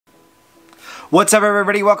What's up,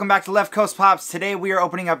 everybody? Welcome back to Left Coast Pops. Today we are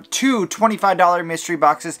opening up two $25 mystery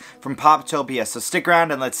boxes from Poptopia. So stick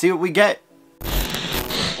around and let's see what we get.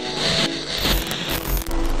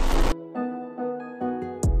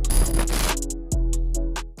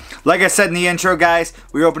 Like I said in the intro, guys,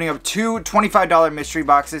 we're opening up two $25 mystery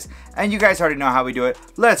boxes, and you guys already know how we do it.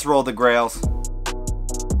 Let's roll the grails.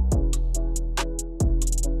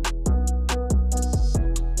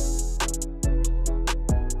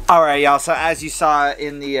 Alright, y'all, so as you saw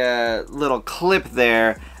in the little clip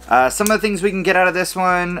there, some of the things we can get out of this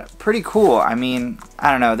one, pretty cool. I mean,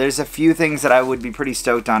 I don't know, there's a few things that I would be pretty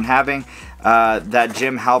stoked on having. That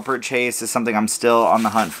Jim Halpert chase is something I'm still on the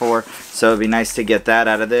hunt for, so it'd be nice to get that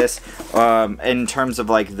out of this. In terms of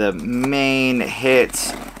like the main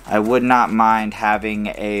hits, I would not mind having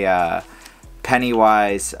a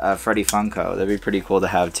Pennywise Freddy Funko. That'd be pretty cool to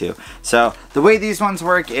have too. So the way these ones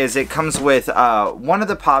work is it comes with one of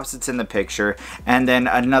the pops that's in the picture and then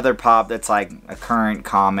another pop that's like a current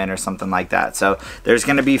comment or something like that. So there's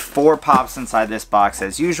going to be 4 pops inside this box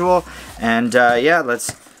as usual, and yeah,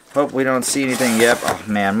 let's hope we don't see anything. Yep. Oh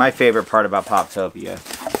man, my favorite part about Poptopia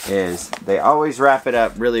is they always wrap it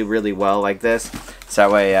up really well like this, so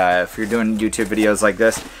that way if you're doing YouTube videos like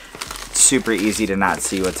this, it's super easy to not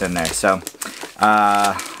see what's in there. So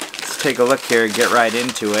let's take a look here, get right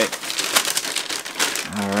into it.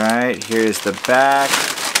 Alright, here's the back.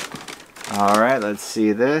 Alright, let's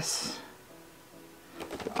see this.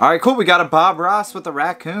 Alright, cool, we got a Bob Ross with a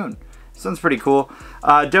raccoon. This one's pretty cool.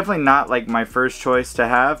 Definitely not like my first choice to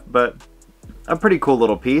have, but a pretty cool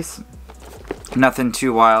little piece. Nothing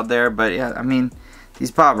too wild there, but yeah, I mean, these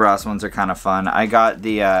Bob Ross ones are kind of fun. I got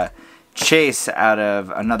the chase out of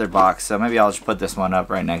another box, so maybe I'll just put this one up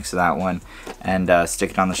right next to that one and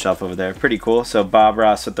stick it on the shelf over there. Pretty cool. So Bob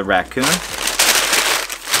Ross with the raccoon.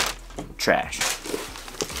 Trash.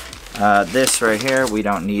 This right here, we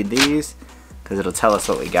don't need these because it'll tell us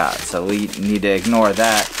what we got, so we need to ignore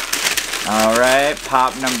that. Alright,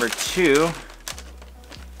 pop number 2. Okay,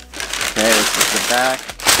 this is the back.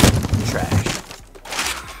 Trash.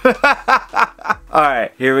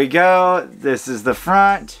 Alright, here we go. This is the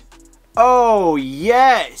front. Oh,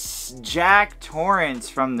 yes! Jack Torrance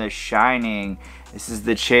from The Shining. This is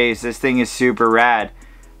the chase. This thing is super rad.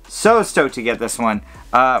 So stoked to get this one.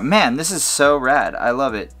 Man, this is so rad. I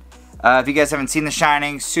love it. If you guys haven't seen The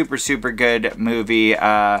Shining, super good movie.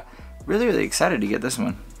 Really excited to get this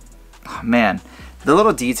one. Oh, man, the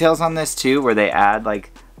little details on this too, where they add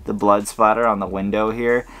like the blood splatter on the window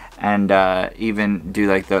here, and even do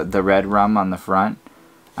like the red rum on the front.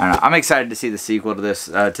 I don't know. I'm excited to see the sequel to this,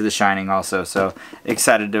 to The Shining also. So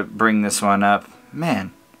excited to bring this one up.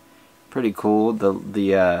 Man, pretty cool.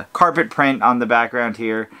 The carpet print on the background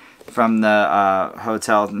here from the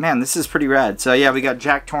hotel. Man, this is pretty rad. So yeah, we got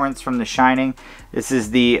Jack Torrance from The Shining. This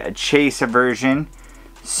is the chase version.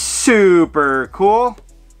 Super cool.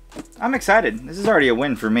 I'm excited. This is already a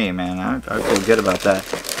win for me, man. I feel good about that.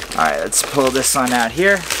 Alright, let's pull this one out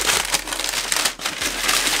here.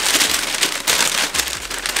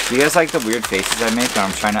 Do you guys like the weird faces I make when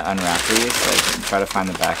I'm trying to unwrap these? So I can try to find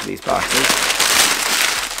the back of these boxes.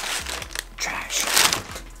 Trash.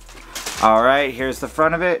 Alright, here's the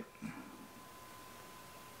front of it.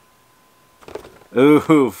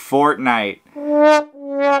 Ooh, Fortnite.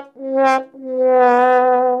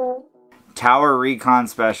 Tower Recon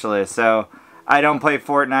Specialist. So I don't play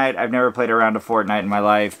Fortnite. I've never played a round of Fortnite in my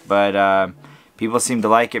life, but people seem to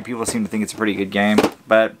like it. People seem to think it's a pretty good game,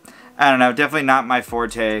 but I don't know, definitely not my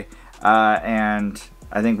forte. And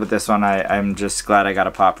I think with this one, I'm just glad I got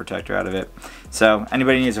a pop protector out of it. So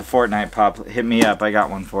anybody needs a Fortnite pop, hit me up. I got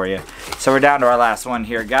one for you. So we're down to our last one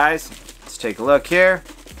here, guys. Let's take a look here.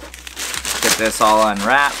 Get this all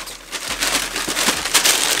unwrapped.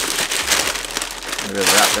 Really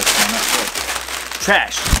wrap this one up quick.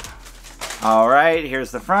 Trash. Alright, here's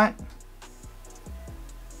the front.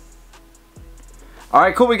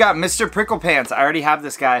 Alright, cool. We got Mr. Prickle Pants. I already have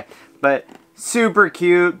this guy, but super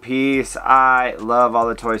cute piece. I love all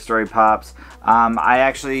the Toy Story pops. I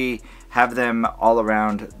actually have them all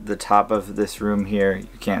around the top of this room here.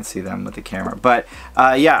 You can't see them with the camera, but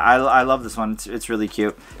yeah, I love this one. It's really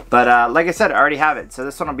cute. But like I said, I already have it, so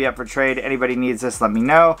this one will be up for trade. Anybody needs this, let me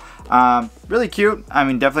know. Really cute. I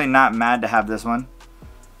mean, definitely not mad to have this one.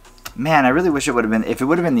 Man, I really wish it would have been, if it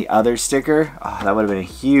would have been the other sticker, oh, that would have been a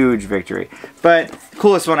huge victory. But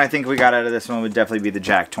coolest one I think we got out of this one would definitely be the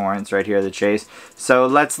Jack Torrance right here, the chase. So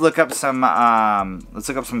let's look up some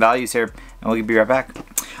values here, and we'll be right back.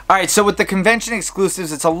 All right, so with the convention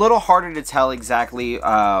exclusives, it's a little harder to tell exactly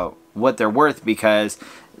what they're worth because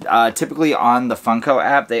typically on the Funko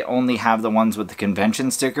app, they only have the ones with the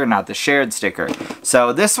convention sticker, not the shared sticker.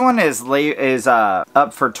 So this one is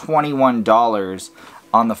up for $21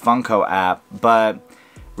 on the Funko app, but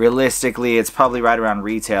realistically, it's probably right around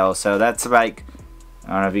retail. So that's like,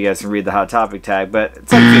 I don't know if you guys can read the Hot Topic tag, but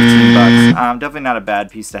it's like 15 bucks. Definitely not a bad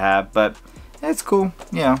piece to have, but it's cool.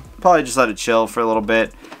 You know, probably just let it chill for a little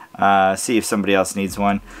bit. See if somebody else needs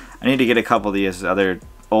one. I need to get a couple of these other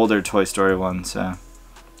older Toy Story ones. I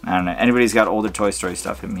don't know. Anybody's got older Toy Story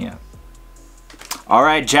stuff, hit me up.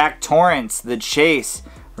 Alright, Jack Torrance, the Chase,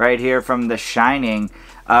 right here from The Shining.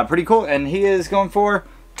 Pretty cool. And he is going for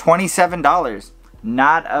 $27.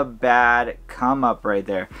 Not a bad come up right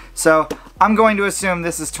there. So I'm going to assume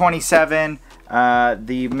this is 27.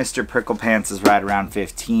 The Mr. Prickle Pants is right around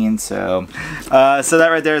 15. So that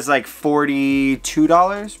right there is like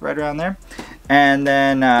 $42, right around there. And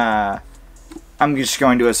then I'm just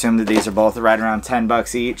going to assume that these are both right around 10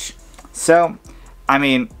 bucks each. So, I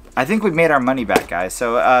mean, I think we've made our money back, guys.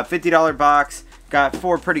 So, $50 box, got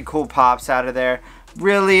 4 pretty cool pops out of there.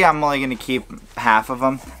 Really, I'm only going to keep half of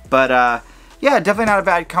them. But, yeah, definitely not a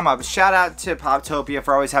bad come up. Shout out to Poptopia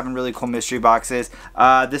for always having really cool mystery boxes.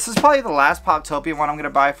 This is probably the last Poptopia one I'm going to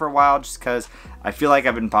buy for a while, just because I feel like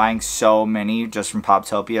I've been buying so many just from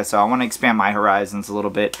Poptopia, so I want to expand my horizons a little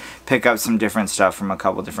bit, pick up some different stuff from a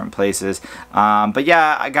couple different places. But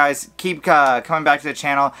yeah, guys, keep coming back to the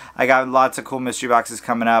channel. I got lots of cool mystery boxes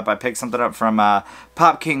coming up. I picked something up from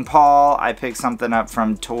Pop King Paul. I picked something up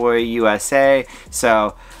from Toy USA.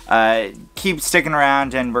 So keep sticking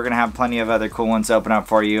around, and we're going to have plenty of other cool ones open up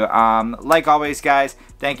for you. Like always, guys,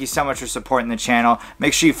 thank you so much for supporting the channel.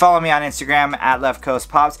 Make sure you follow me on Instagram at Left Coast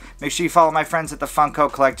Pops. Make sure you follow my friends at the Funko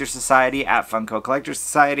Collector Society at Funko Collector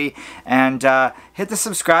Society. And hit the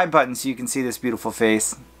subscribe button so you can see this beautiful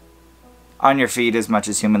face on your feed as much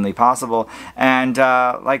as humanly possible. And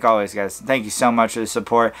like always, guys, thank you so much for the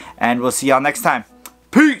support. And we'll see y'all next time.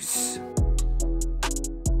 Peace!